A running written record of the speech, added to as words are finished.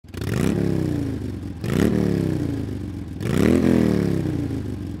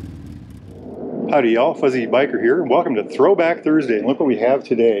Howdy y'all, Fuzzy Biker here, and welcome to Throwback Thursday. And look what we have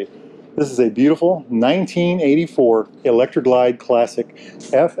today. This is a beautiful 1984 Electra Glide Classic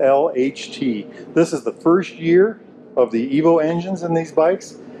FLHT. This is the first year of the Evo engines in these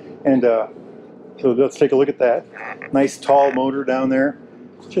bikes, and so let's take a look at that. Nice tall motor down there,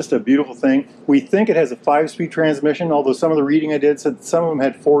 just a beautiful thing. We think it has a 5-speed transmission, although some of the reading I did said some of them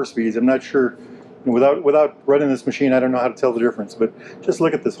had 4 speeds. I'm not sure. Without running this machine, I don't know how to tell the difference, but just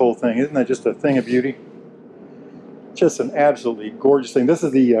look at this whole thing. Isn't that just a thing of beauty? Just an absolutely gorgeous thing. This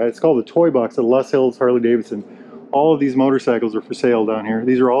is the, it's called the toy box at Les Hills Harley-Davidson. All of these motorcycles are for sale down here.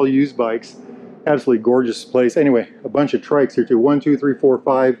 These are all used bikes. Absolutely gorgeous place. Anyway, a bunch of trikes here too. 1, 2, 3, 4,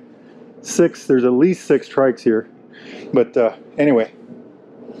 5, 6. There's at least 6 trikes here. But anyway,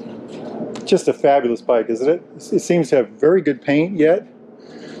 just a fabulous bike, isn't it? It seems to have very good paint yet.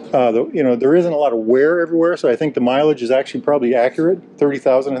 You know, there isn't a lot of wear everywhere, so I think the mileage is actually probably accurate.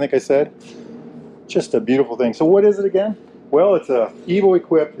 30,000, I think I said. Just a beautiful thing. So what is it again? Well, it's a Evo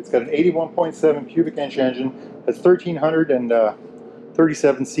equipped. It's got an 81.7 cubic inch engine. It's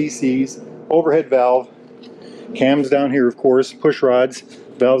 1,337 cc's. Overhead valve. Cams down here, of course. Push rods.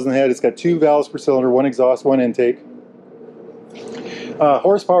 Valves in the head. It's got 2 valves per cylinder, 1 exhaust, 1 intake.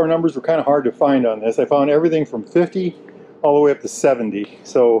 Horsepower numbers were kind of hard to find on this. I found everything from 50 all the way up to 70.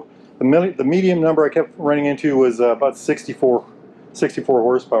 So the medium number I kept running into was about 64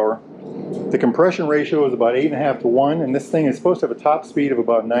 horsepower. The compression ratio is about 8.5 to 1, and this thing is supposed to have a top speed of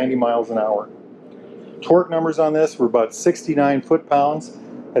about 90 miles an hour. Torque numbers on this were about 69 foot-pounds.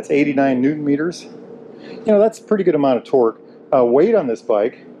 That's 89 newton meters. You know, that's a pretty good amount of torque. Weight on this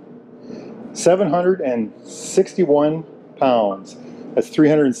bike, 761 pounds. That's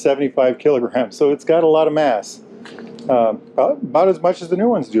 375 kilograms. So it's got a lot of mass. About as much as the new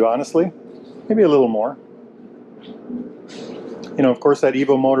ones do, honestly. Maybe a little more. You know, of course, that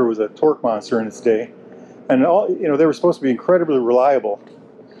Evo motor was a torque monster in its day, and you know, they were supposed to be incredibly reliable.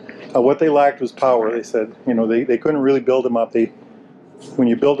 What they lacked was power. They said, you know, they couldn't really build them up. When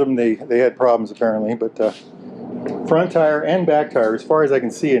you build them, they had problems apparently. But front tire and back tire, as far as I can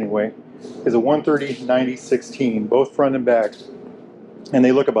see anyway, is a 130/90/16, both front and back, and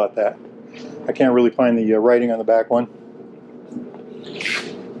they look about that. I can't really find the writing on the back one.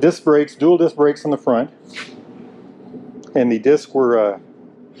 Disc brakes, dual disc brakes on the front. And the discs were,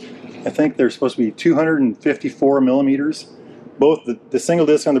 I think they're supposed to be 254 millimeters. Both the single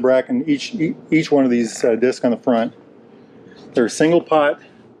disc on the back and each one of these discs on the front. They're single pot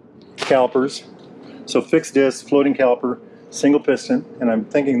calipers. So fixed disc, floating caliper, single piston. And I'm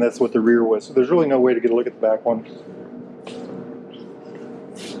thinking that's what the rear was. So there's really no way to get a look at the back one.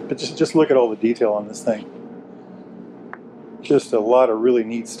 But just look at all the detail on this thing. Just a lot of really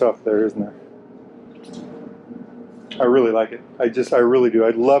neat stuff there, isn't there? I really like it. I really do.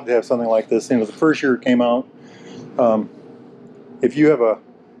 I'd love to have something like this. You know, the first year it came out. If you have a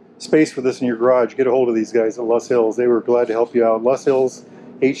space for this in your garage, get a hold of these guys at Les Hills. They were glad to help you out.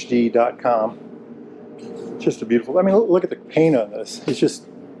 LesHillsHD.com. Just a beautiful. I mean, look at the paint on this. It's just,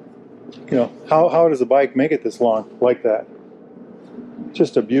 you know, how does a bike make it this long like that?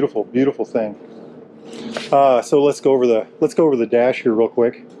 Just a beautiful, beautiful thing. So let's go over the dash here real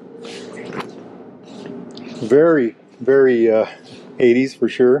quick. Very, very 80s for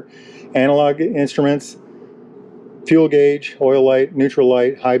sure. Analog instruments, fuel gauge, oil light, neutral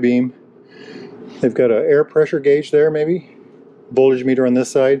light, high beam. They've got an air pressure gauge there, maybe. Voltage meter on this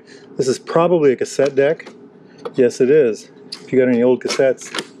side. This is probably a cassette deck. Yes, it is. If you got any old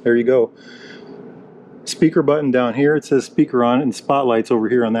cassettes, there you go. Speaker button down here. It says speaker on it, and spotlights over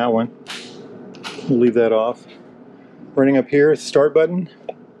here on that one. We'll leave that off. Running up here, start button.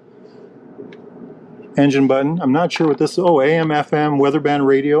 Engine button. I'm not sure what this is. Oh, AM, FM, weather band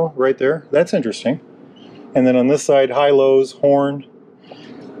radio right there. That's interesting. And then on this side, high, lows, horn,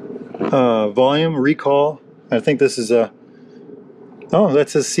 volume, recall. I think this is a, oh, that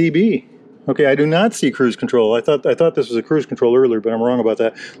says CB. Okay, I do not see cruise control. I thought this was a cruise control earlier, but I'm wrong about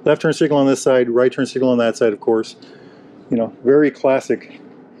that. Left turn signal on this side, right turn signal on that side, of course. You know, very classic.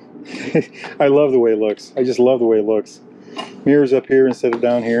 I love the way it looks. I just love the way it looks. Mirrors up here instead of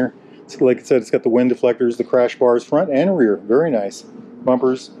down here. Like I said, it's got the wind deflectors, the crash bars, front and rear. Very nice.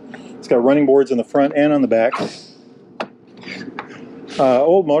 Bumpers. It's got running boards in the front and on the back.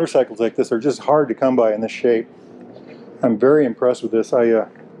 Old motorcycles like this are just hard to come by in this shape. I'm very impressed with this. I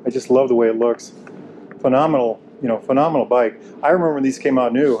just love the way it looks. Phenomenal, you know, phenomenal bike. I remember when these came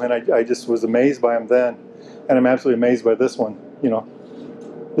out new, and I just was amazed by them then, and I'm absolutely amazed by this one. You know,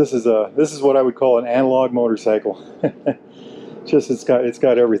 this is what I would call an analog motorcycle. Just it's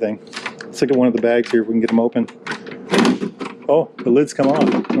got everything. Let's look at one of the bags here if we can get them open. Oh, the lids come off.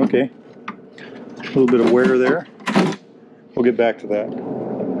 Okay. little bit of wear there. We'll get back to that.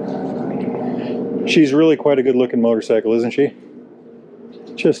 She's really quite a good looking motorcycle, isn't she?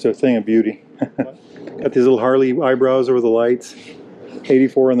 Just a thing of beauty. Got these little Harley eyebrows over the lights.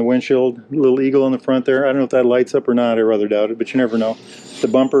 84 on the windshield, little eagle on the front there. I don't know if that lights up or not, I rather doubt it, but you never know. The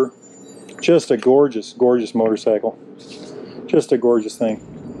bumper, just a gorgeous, gorgeous motorcycle. Just a gorgeous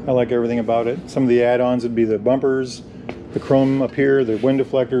thing. I like everything about it. Some of the add-ons would be the bumpers, the chrome up here, the wind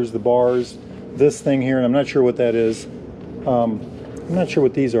deflectors, the bars, this thing here, and I'm not sure what that is. I'm not sure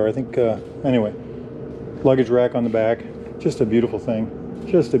what these are. I think, anyway, luggage rack on the back. Just a beautiful thing.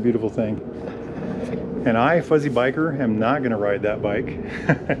 Just a beautiful thing. And I, Fuzzy Biker, am not going to ride that bike.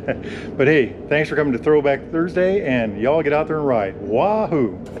 But hey, thanks for coming to Throwback Thursday, and y'all get out there and ride.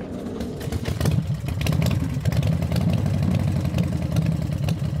 Wahoo!